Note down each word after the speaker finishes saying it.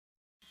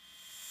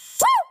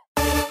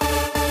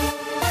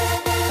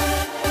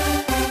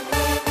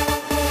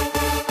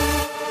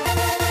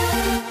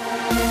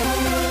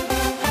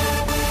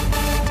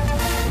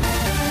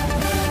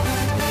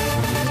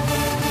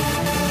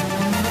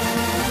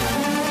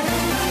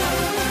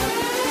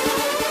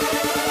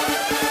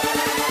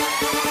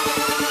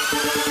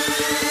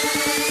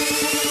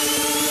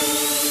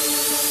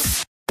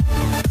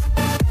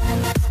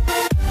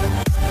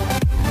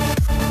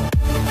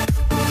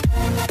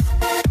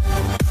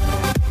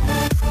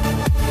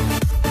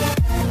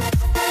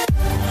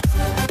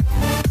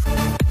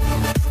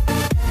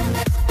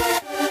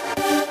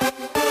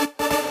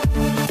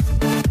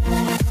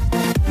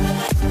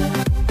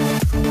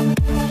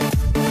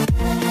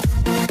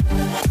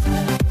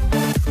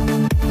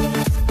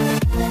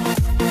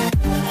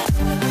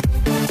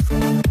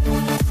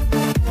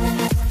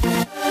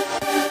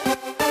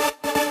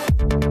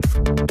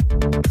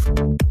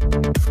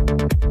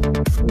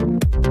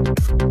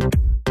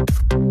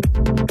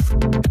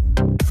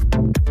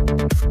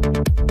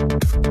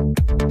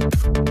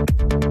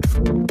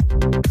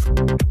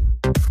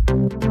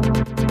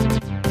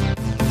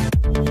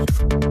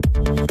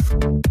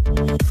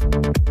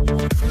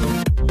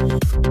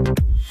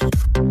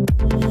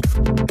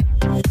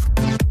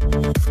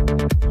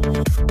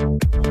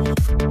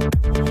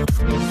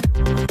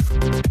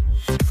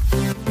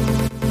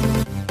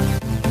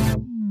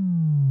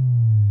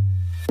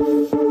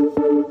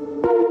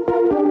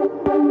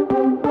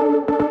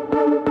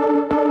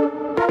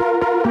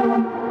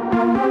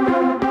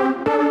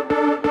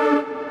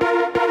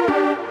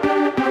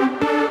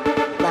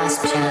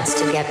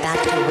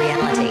back to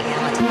reality.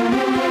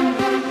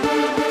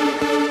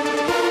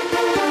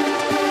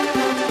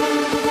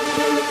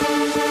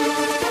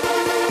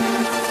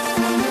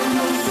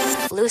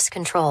 Loose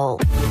control.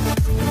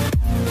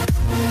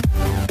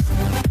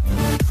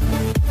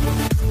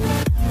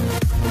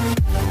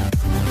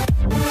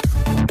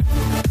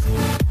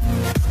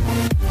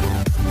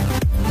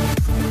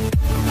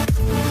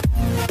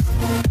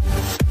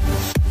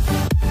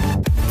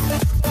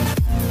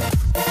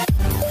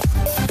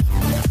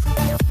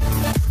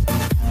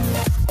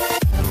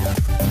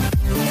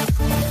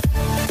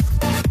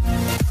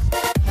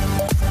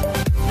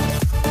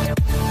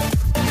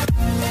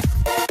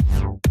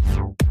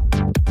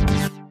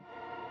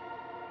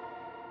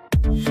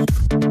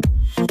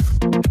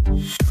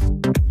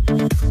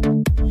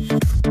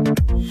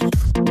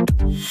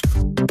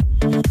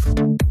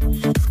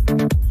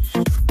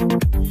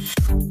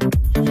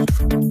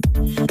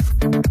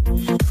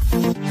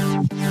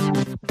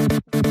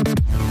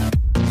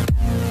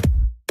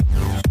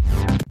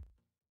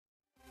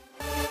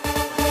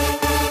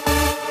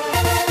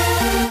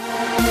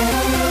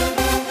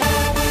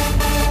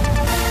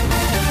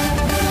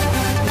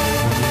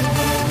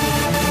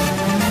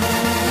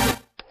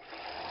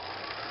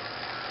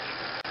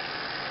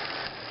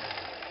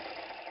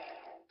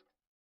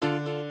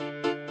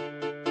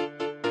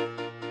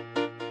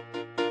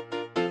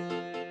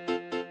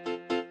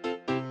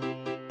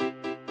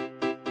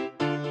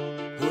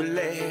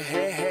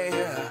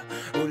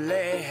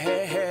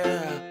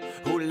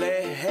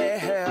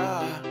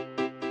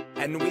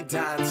 And we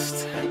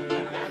danced,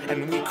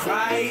 and we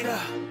cried,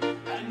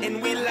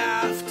 and we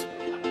laughed,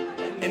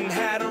 and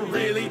had a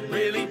really,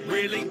 really,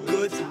 really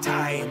good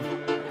time.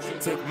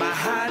 Take my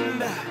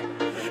hand,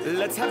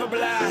 let's have a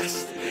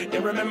blast,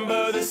 and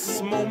remember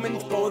this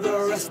moment for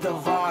the rest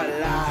of our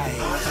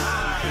lives.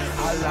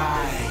 Our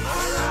lives,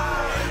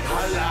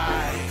 our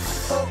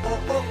lives. Oh, oh,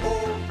 oh,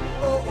 oh,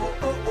 oh, oh,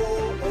 oh,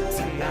 oh.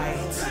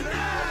 Tonight,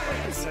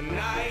 tonight,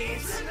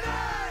 tonight,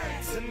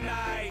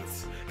 tonight,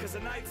 'cause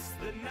tonight's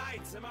the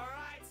night, am I right?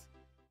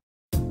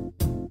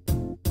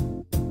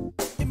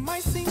 It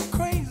might seem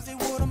crazy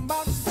what I'm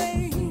about to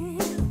say.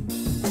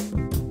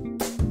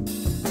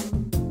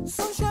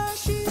 Sunshine,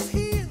 she's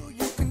here,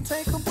 you can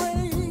take a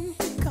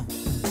break.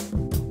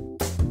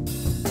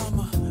 I'm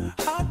a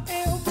hot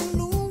air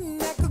balloon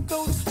that could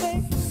go to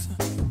space.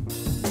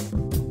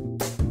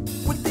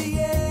 With the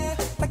air,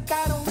 like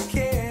I don't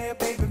care,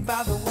 baby,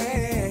 by the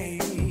way.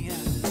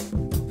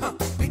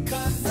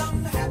 Because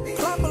I'm happy.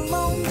 Clap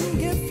along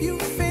if you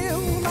feel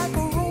like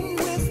a room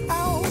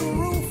without a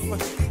roof.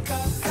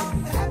 Because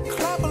I'm happy.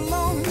 Clap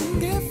along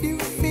if you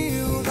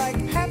feel like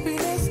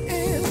happiness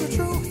is the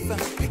truth.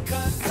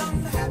 Because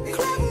I'm happy.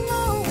 Clap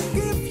along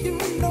if you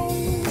know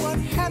what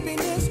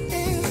happiness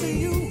is to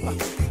you.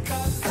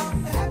 Because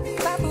I'm happy.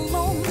 Clap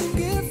along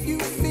if you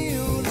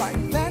feel like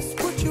that's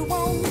what you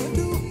want to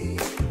do.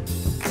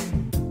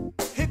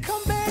 Here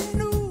come bad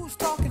news,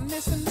 talking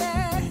this and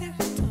that.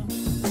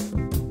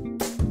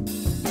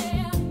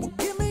 Well,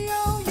 give me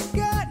all you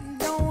got and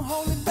don't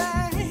hold it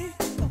back.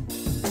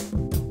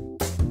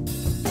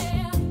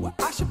 Well,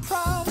 I should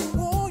probably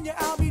warn you,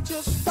 I'll be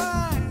just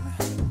fine.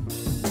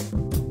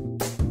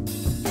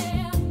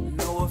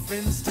 No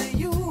offense to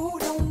you,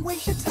 don't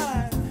waste your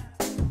time.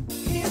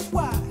 Here's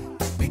why.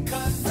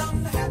 Because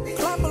I'm happy.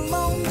 Clap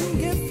along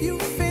if you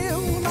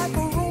feel like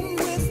a room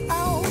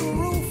without a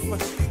roof.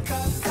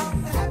 Because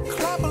I'm happy.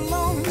 Clap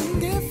along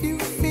if you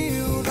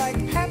feel like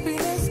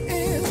happiness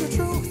is the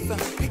truth.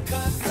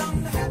 Because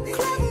I'm happy.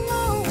 Clap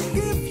along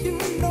if you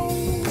know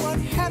what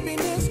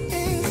happiness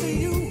is to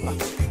you.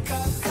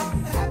 Because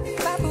I'm happy.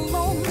 Clap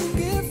along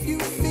if you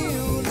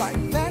feel like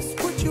that's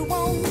what you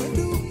want to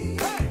do.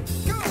 Hey,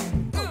 go.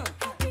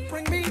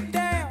 Bring me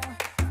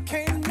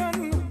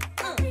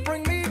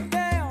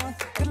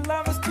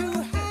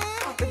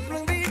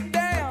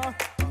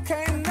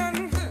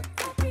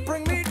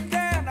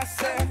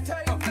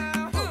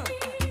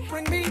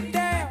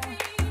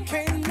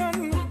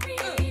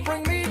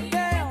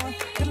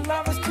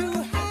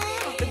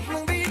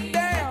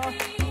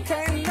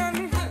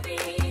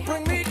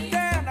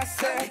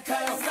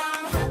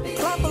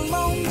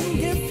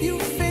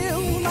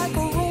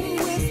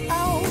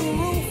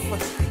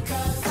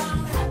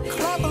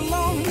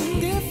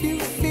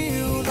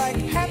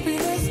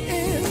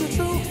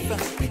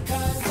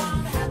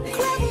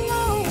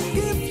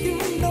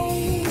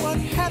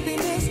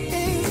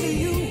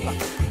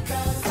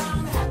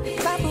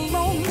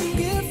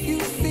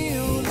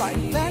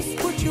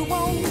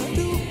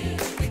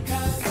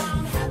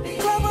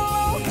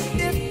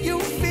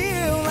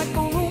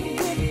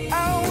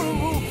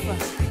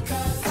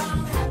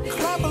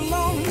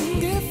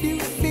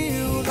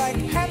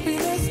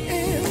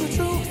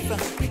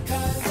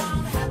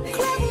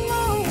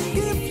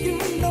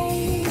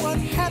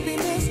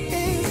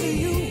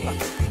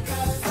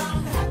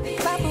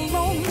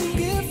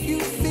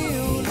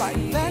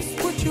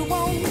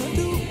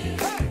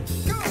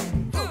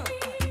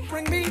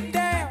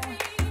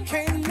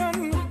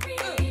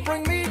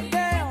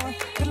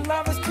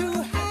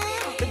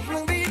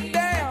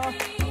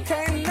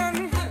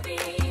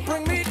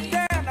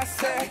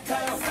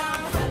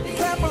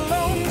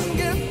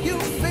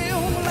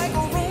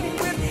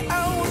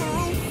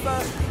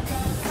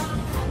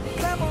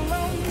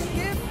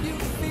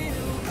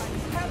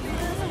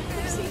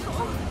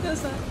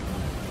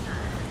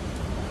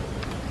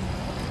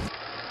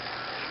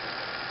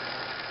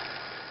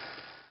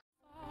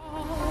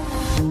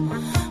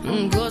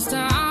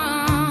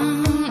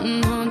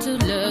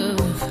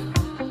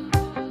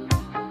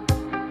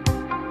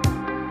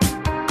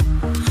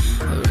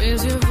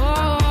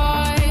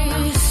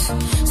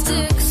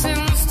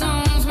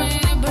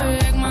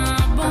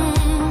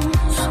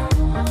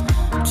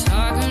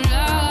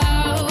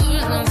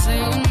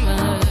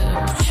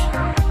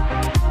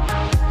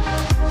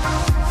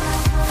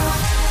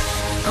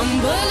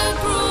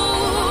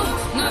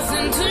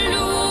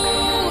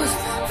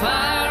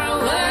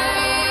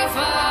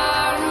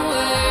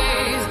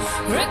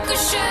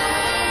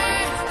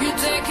You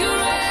take your